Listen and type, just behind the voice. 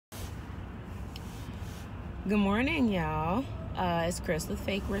Good morning, y'all. It's Chris with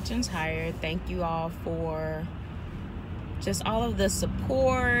Fake Rich and Tired. Thank you all for just all of the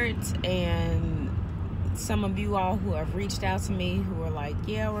support, and some of you all who have reached out to me who are like,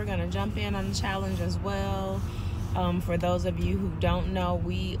 yeah, we're gonna jump in on the challenge as well. For those of you who don't know,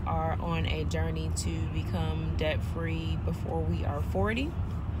 we are on a journey to become debt-free before we are 40.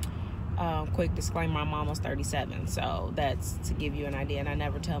 Quick disclaimer, I'm almost 37, so that's to give you an idea, and I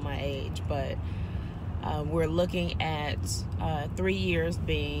never tell my age, but we're looking at 3 years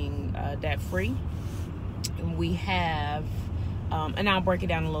being debt-free. We have, and I'll break it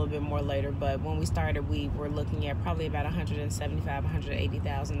down a little bit more later, but when we started, we were looking at probably about $175,000,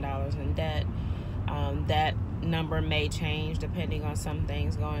 $180,000 in debt. That number may change depending on some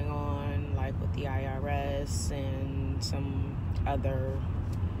things going on, like with the IRS and some other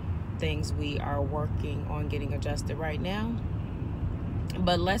things we are working on getting adjusted right now.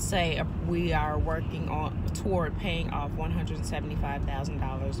 But let's say we are working toward paying off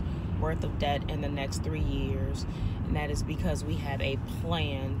 $175,000 worth of debt in the next 3 years, and that is because we have a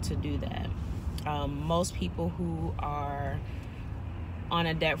plan to do that. Most people who are on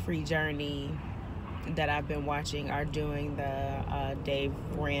a debt-free journey that I've been watching are doing the Dave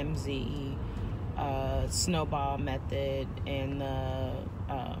Ramsey snowball method and the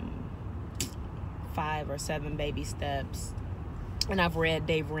 5 or 7 baby steps. And I've read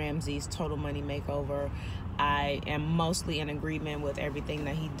Dave Ramsey's Total Money Makeover. I am mostly in agreement with everything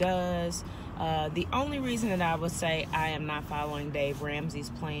that he does. The only reason that I would say I am not following Dave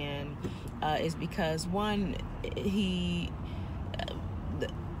Ramsey's plan is because, one, the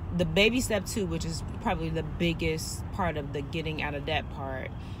baby step 2, which is probably the biggest part of the getting out of debt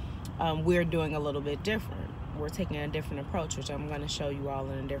part, we're doing a little bit different. We're taking a different approach, which I'm going to show you all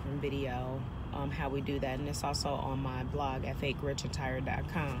in a different video. How we do that, and it's also on my blog at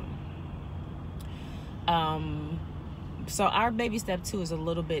fakerichandtired.com. So our baby step 2 is a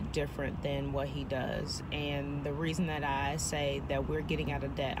little bit different than what he does, and the reason that I say that we're getting out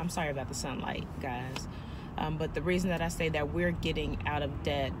of debt, I'm sorry about the sunlight, guys, but the reason that I say that we're getting out of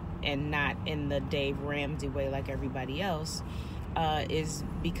debt and not in the Dave Ramsey way like everybody else is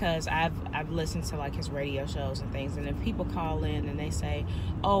because I've listened to like his radio shows and things, and if people call in and they say,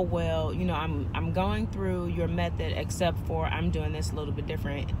 oh well, you know, I'm going through your method except for I'm doing this a little bit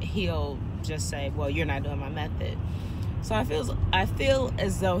different, he'll just say, well, you're not doing my method. So I feel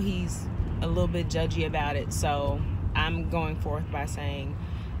as though he's a little bit judgy about it, so I'm going forth by saying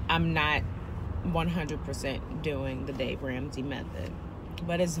I'm not 100% doing the Dave Ramsey method.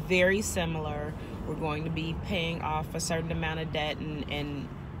 But it's very similar. We're going to be paying off a certain amount of debt and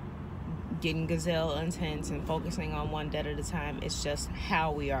getting gazelle intense and focusing on one debt at a time. It's just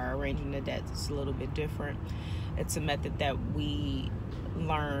how we are arranging the debt. It's a little bit different. It's a method that we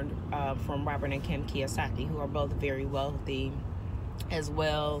learned from Robert and Kim Kiyosaki, who are both very wealthy as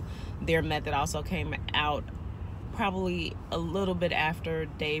well. Their method also came out probably a little bit after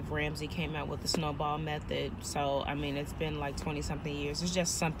Dave Ramsey came out with the snowball method. So, I mean, it's been like 20-something years. It's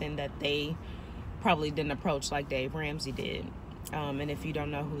just something that they probably didn't approach like Dave Ramsey did. And if you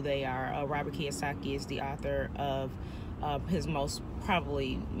don't know who they are, Robert Kiyosaki is the author of his most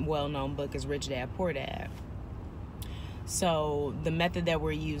probably well-known book is Rich Dad, Poor Dad. So the method that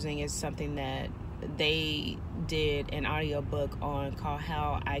we're using is something that they did an audiobook on called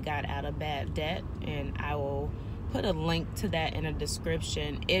How I Got Out of Bad Debt, and I will put a link to that in a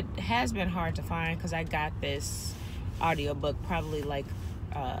description. It has been hard to find because I got this audiobook probably like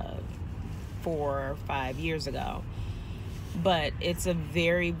 4 or 5 years ago, but it's a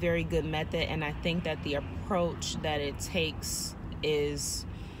very, very good method, and I think that the approach that it takes is,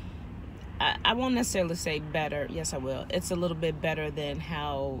 I won't necessarily say better. Yes, I will. It's a little bit better than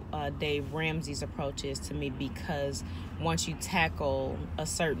how Dave Ramsey's approach is to me, because once you tackle a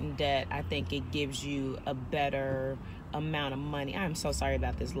certain debt, I think it gives you a better amount of money. I'm so sorry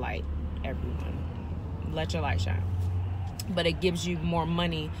about this light, everyone. Let your light shine. But it gives you more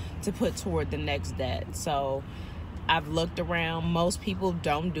money to put toward the next debt. So I've looked around. Most people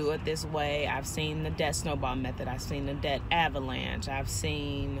don't do it this way. I've seen the Debt Snowball method. I've seen the Debt Avalanche. I've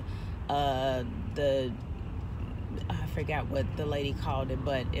seen I forgot what the lady called it,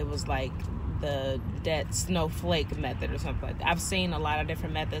 but it was like the Debt Snowflake method or something like that. I've seen a lot of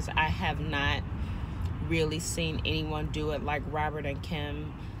different methods. I have not really seen anyone do it like Robert and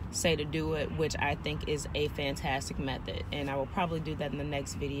Kim say to do it, which I think is a fantastic method, and I will probably do that in the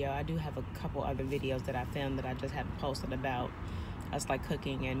next video. I do have a couple other videos that I filmed that I just haven't posted about us, like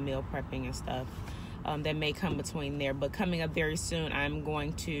cooking and meal prepping and stuff, that may come between there. But coming up very soon, I'm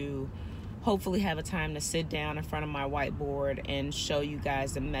going to hopefully have a time to sit down in front of my whiteboard and show you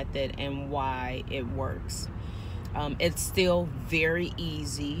guys the method and why it works. It's still very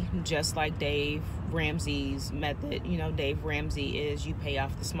easy, just like Dave Ramsey's method. You know, Dave Ramsey is you pay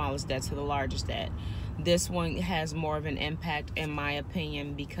off the smallest debt to the largest debt. This one has more of an impact, in my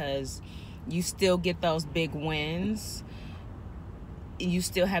opinion, because you still get those big wins. You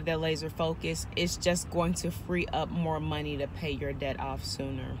still have that laser focus. It's just going to free up more money to pay your debt off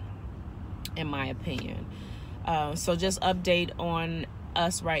sooner, in my opinion. So just update on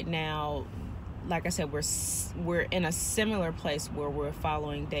us right now. Like I said, we're in a similar place where we're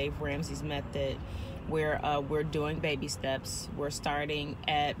following Dave Ramsey's method, where we're doing baby steps. We're starting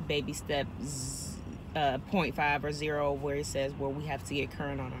at baby steps 0.5 or 0, where it says where we have to get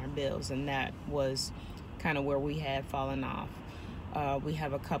current on our bills, and that was kind of where we had fallen off. We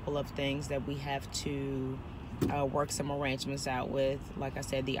have a couple of things that we have to work some arrangements out with. Like I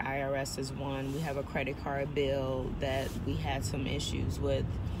said, the IRS is one. We have a credit card bill that we had some issues with,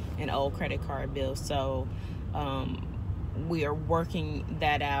 an old credit card bill. So we are working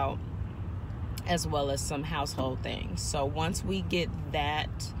that out, as well as some household things. So once we get that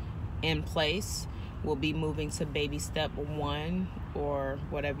in place, we'll be moving to baby step 1, or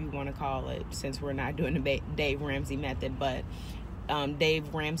whatever you want to call it, since we're not doing the Dave Ramsey method. But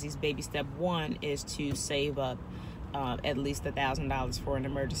Dave Ramsey's baby step 1 is to save up at least $1,000 for an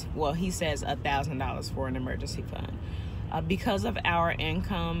emergency. Well, he says $1,000 for an emergency fund. Because of our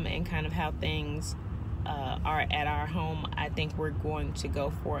income and kind of how things are at our home, I think we're going to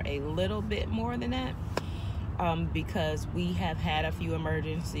go for a little bit more than that, because we have had a few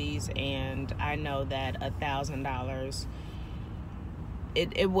emergencies, and I know that $1,000,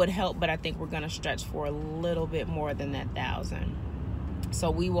 it would help, but I think we're going to stretch for a little bit more than that 1,000. So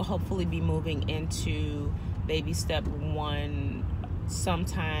we will hopefully be moving into baby step 1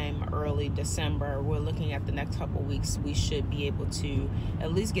 sometime early December. We're looking at the next couple weeks. We should be able to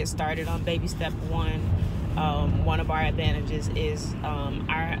at least get started on baby step 1. One of our advantages is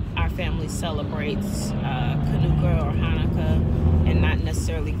our family celebrates Hanukkah or Hanukkah, and not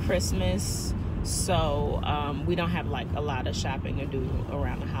necessarily Christmas. So we don't have like a lot of shopping to do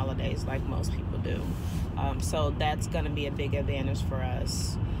around the holidays like most people do. So that's going to be a big advantage for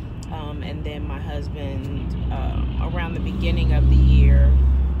us. And then my husband, around the beginning of the year,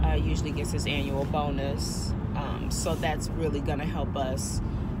 usually gets his annual bonus. So that's really going to help us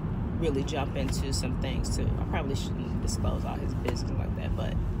really jump into some things too. I probably shouldn't disclose all his business like that,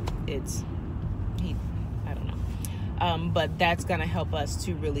 but I don't know. But that's going to help us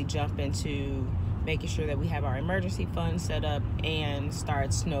to really jump into making sure that we have our emergency fund set up and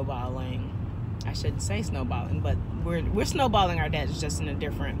start snowballing. I shouldn't say snowballing, but we're snowballing our debts, just in a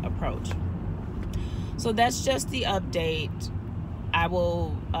different approach. So that's just the update. I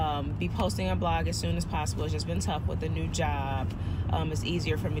will be posting a blog as soon as possible. It's just been tough with the new job. It's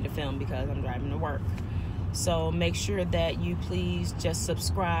easier for me to film because I'm driving to work. So make sure that you please just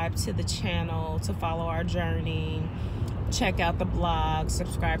subscribe to the channel to follow our journey. Check out the blog,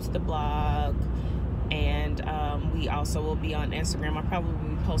 subscribe to the blog. And we also will be on Instagram. I'll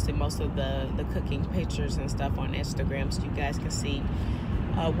probably be posting most of the cooking pictures and stuff on Instagram, so you guys can see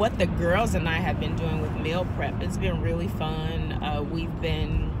what the girls and I have been doing with meal prep. It's been really fun. We've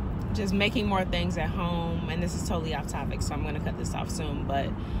been just making more things at home, and this is totally off topic, so I'm going to cut this off soon. But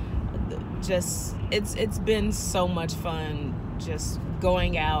just it's been so much fun just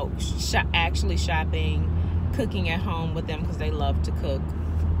going out, actually shopping, cooking at home with them because they love to cook.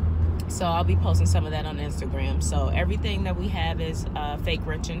 So I'll be posting some of that on Instagram. So everything that we have is Fake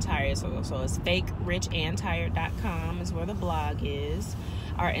Rich and Tired. So it's fakerichandtired.com is where the blog is.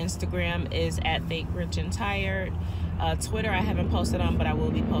 Our Instagram is at Fake Rich and Tired. Twitter I haven't posted on, but I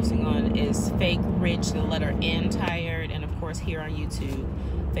will be posting on, is Fake Rich, the letter N, Tired. And of course here on YouTube,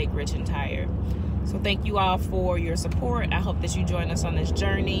 Fake Rich and Tired. So thank you all for your support. I hope that you join us on this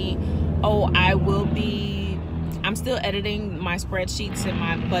journey. Oh, I'm still editing my spreadsheets and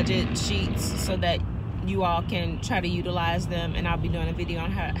my budget sheets so that you all can try to utilize them, and I'll be doing a video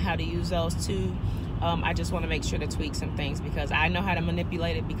on how to use those too. I just want to make sure to tweak some things because I know how to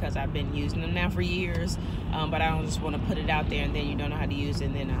manipulate it because I've been using them now for years, but I don't just want to put it out there and then you don't know how to use it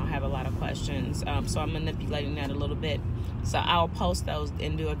and then I'll have a lot of questions. So I'm manipulating that a little bit. So I'll post those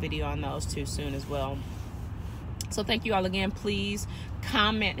and do a video on those too soon as well. So thank you all again. Please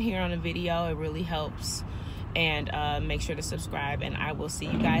comment here on the video. It really helps. And make sure to subscribe, and I will see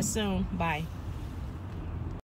you guys soon. Bye.